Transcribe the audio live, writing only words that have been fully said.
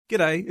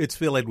G'day, it's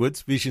Phil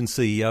Edwards, Vision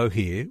CEO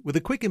here, with a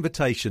quick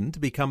invitation to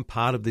become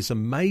part of this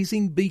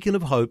amazing beacon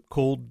of hope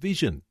called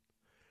Vision.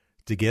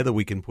 Together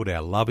we can put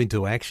our love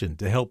into action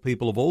to help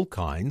people of all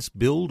kinds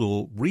build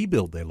or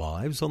rebuild their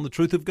lives on the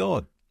truth of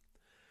God.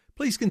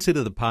 Please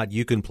consider the part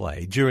you can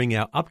play during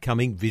our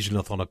upcoming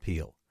Visionathon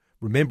appeal,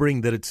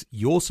 remembering that it's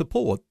your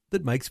support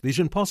that makes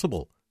Vision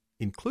possible,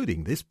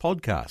 including this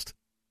podcast.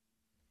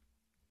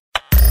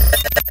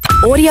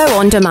 Audio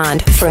on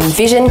demand from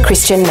Vision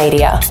Christian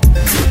Media.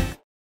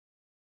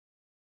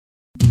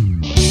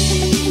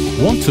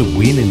 Want to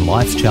win in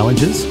life's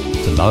challenges?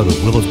 To know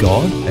the will of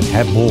God and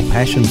have more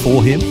passion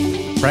for Him?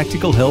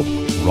 Practical help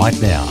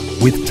right now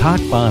with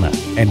Tak Bhana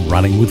and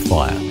Running with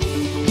Fire.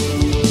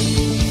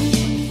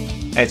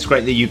 It's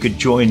great that you could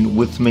join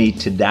with me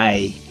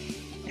today.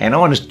 And I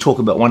want to talk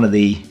about one of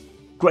the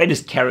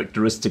greatest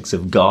characteristics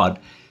of God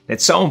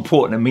that's so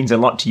important. It means a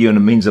lot to you and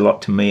it means a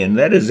lot to me. And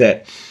that is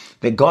that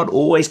God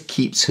always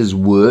keeps His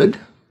word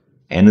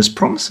and His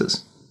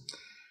promises.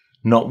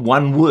 Not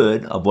one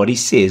word of what He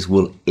says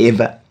will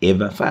ever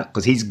fail,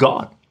 because He's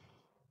God.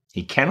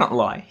 He cannot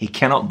lie. He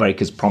cannot break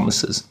His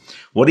promises.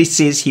 What He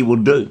says, He will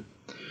do.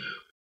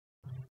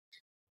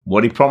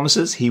 What He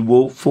promises, He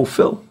will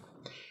fulfill.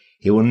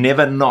 He will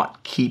never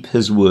not keep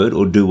His word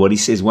or do what He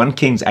says. 1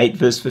 Kings 8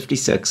 verse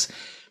 56,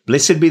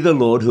 "Blessed be the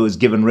Lord who has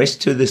given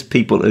rest to this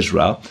people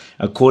Israel,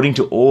 according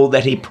to all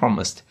that He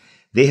promised.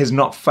 There has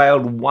not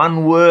failed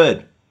one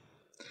word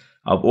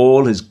of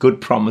all His good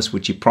promise,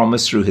 which He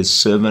promised through His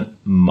servant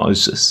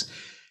Moses."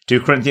 2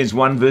 Corinthians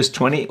 1 verse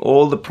 20,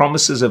 "All the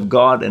promises of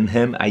God in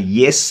Him are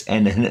yes,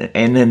 and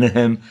in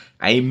Him,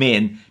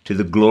 amen, to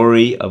the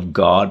glory of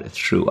God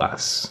through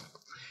us."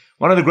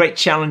 One of the great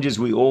challenges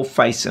we all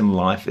face in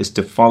life is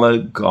to follow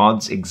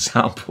God's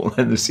example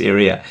in this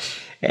area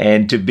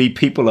and to be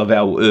people of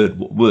our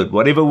word.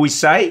 Whatever we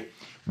say,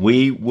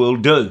 we will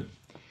do.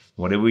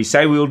 Whatever we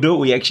say we will do,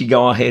 we actually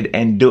go ahead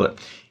and do it.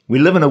 We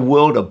live in a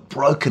world of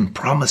broken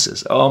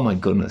promises. Oh my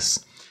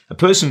goodness. A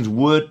person's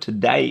word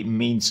today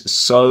means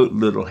so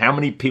little. How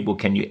many people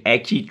can you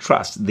actually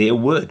trust their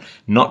word?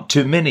 Not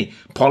too many.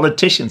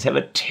 Politicians have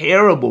a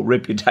terrible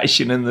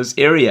reputation in this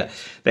area.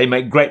 They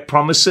make great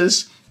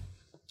promises,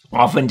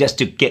 often just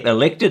to get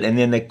elected, and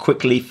then they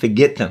quickly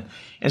forget them.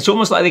 And it's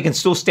almost like they can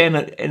still stand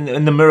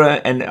in the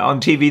mirror and on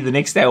TV the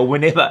next day or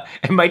whenever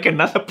and make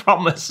another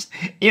promise.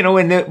 You know,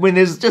 when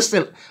there's just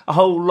a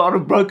whole lot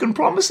of broken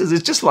promises,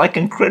 it's just like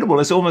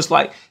incredible. It's almost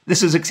like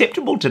this is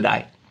acceptable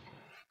today.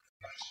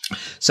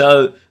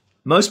 So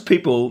most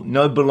people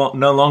no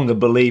longer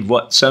believe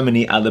what so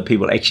many other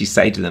people actually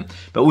say to them.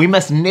 But we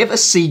must never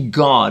see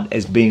God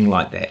as being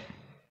like that.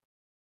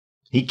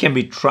 He can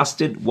be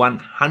trusted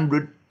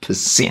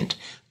 100%.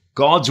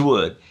 God's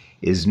word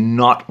is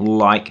not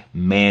like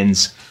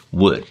man's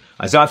word.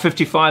 Isaiah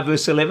 55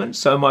 verse 11,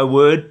 "So my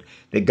word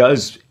that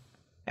goes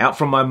out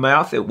from my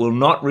mouth, it will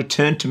not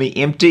return to me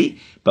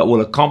empty, but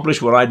will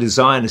accomplish what I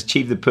desire and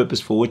achieve the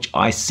purpose for which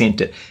I sent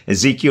it."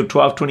 Ezekiel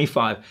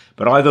 12:25,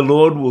 "But I, the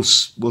Lord, will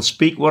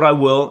speak what I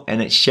will,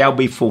 and it shall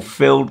be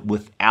fulfilled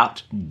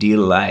without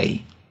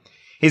delay."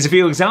 Here's a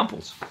few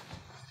examples.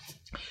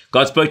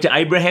 God spoke to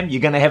Abraham, "You're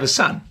going to have a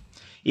son."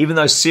 Even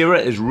though Sarah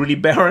is really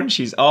barren,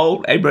 she's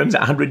old, Abraham's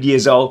 100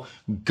 years old,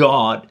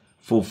 God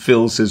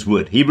fulfills His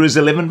word. Hebrews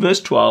 11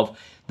 verse 12,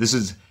 this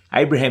is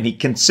Abraham. "He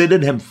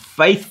considered him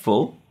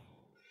faithful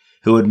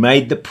who had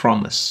made the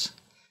promise."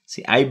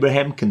 See,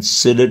 Abraham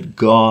considered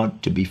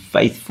God to be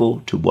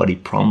faithful to what He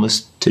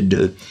promised to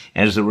do.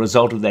 And as a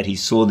result of that, he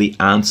saw the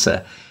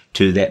answer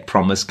to that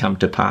promise come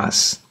to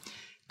pass.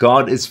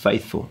 God is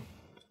faithful.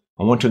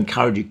 I want to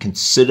encourage you,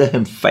 consider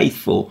Him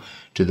faithful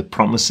to the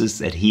promises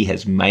that He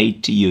has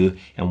made to you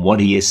and what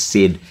He has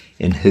said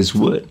in His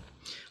word.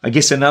 I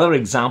guess another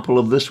example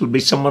of this would be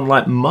someone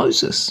like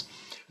Moses,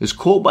 who's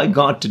called by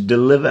God to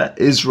deliver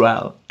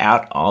Israel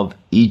out of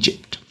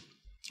Egypt.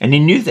 And he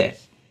knew that.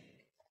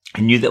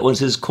 He knew that was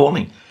his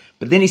calling.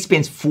 But then he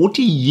spends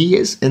 40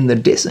 years in the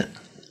desert.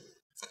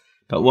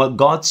 But what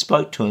God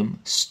spoke to him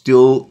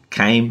still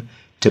came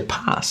to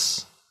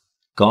pass.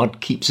 God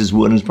keeps His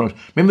word and His promise.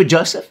 Remember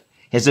Joseph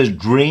has those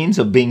dreams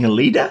of being a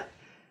leader?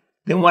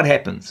 Then what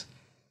happens?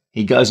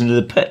 He goes into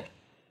the pit.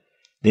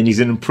 Then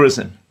he's in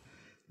prison.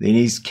 Then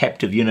he's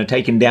captive,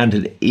 taken down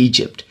to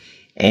Egypt.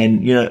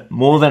 And,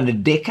 more than a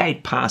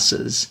decade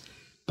passes,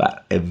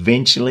 but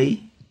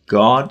eventually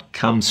God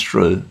comes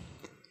through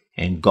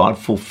and God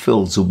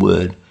fulfills the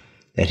word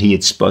that He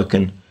had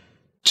spoken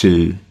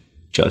to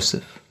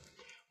Joseph.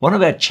 One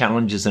of our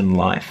challenges in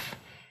life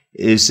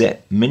is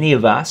that many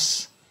of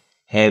us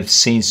have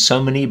seen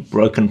so many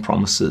broken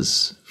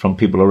promises from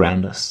people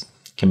around us.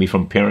 It can be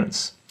from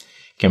parents,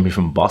 can be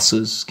from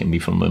bosses, can be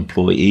from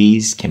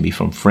employees, can be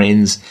from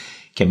friends,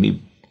 can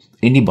be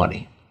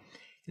anybody.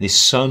 There's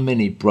so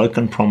many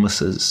broken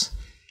promises,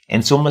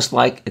 and it's almost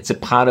like it's a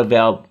part of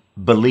our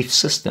belief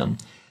system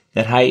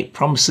that, hey,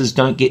 promises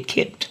don't get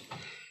kept.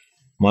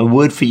 My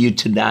word for you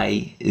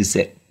today is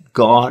that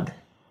God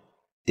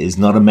is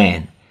not a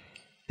man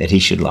that He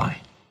should lie.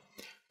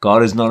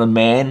 God is not a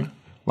man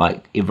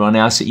like everyone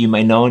else that you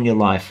may know in your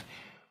life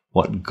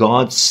What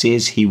God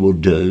says he will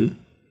do,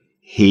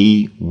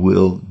 he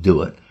will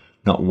do it.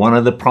 Not one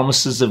of the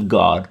promises of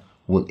God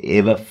will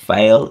ever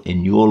fail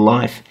in your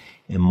life,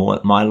 in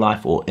my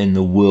life, or in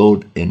the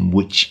world in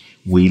which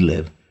we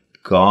live.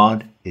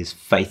 God is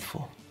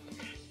faithful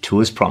to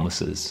his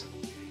promises,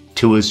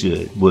 to his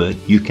word.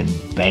 You can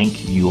bank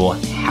your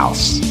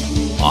house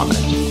on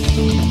it.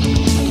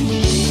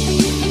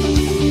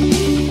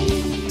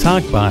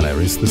 Tak Bhana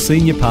is the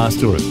Senior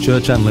Pastor of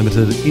Church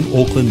Unlimited in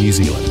Auckland, New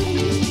Zealand.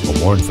 For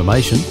more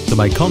information, to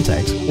make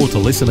contact or to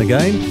listen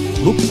again,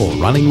 look for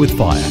Running with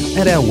Fire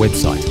at our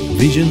website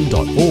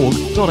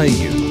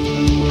vision.org.au.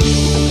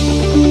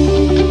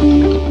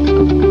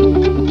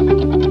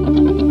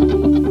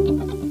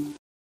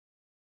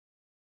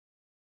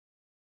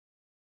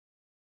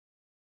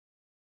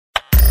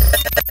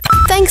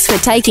 Thanks for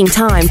taking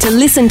time to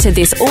listen to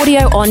this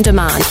audio on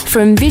demand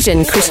from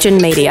Vision Christian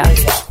Media.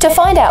 To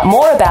find out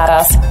more about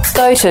us,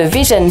 go to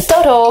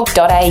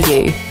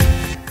vision.org.au.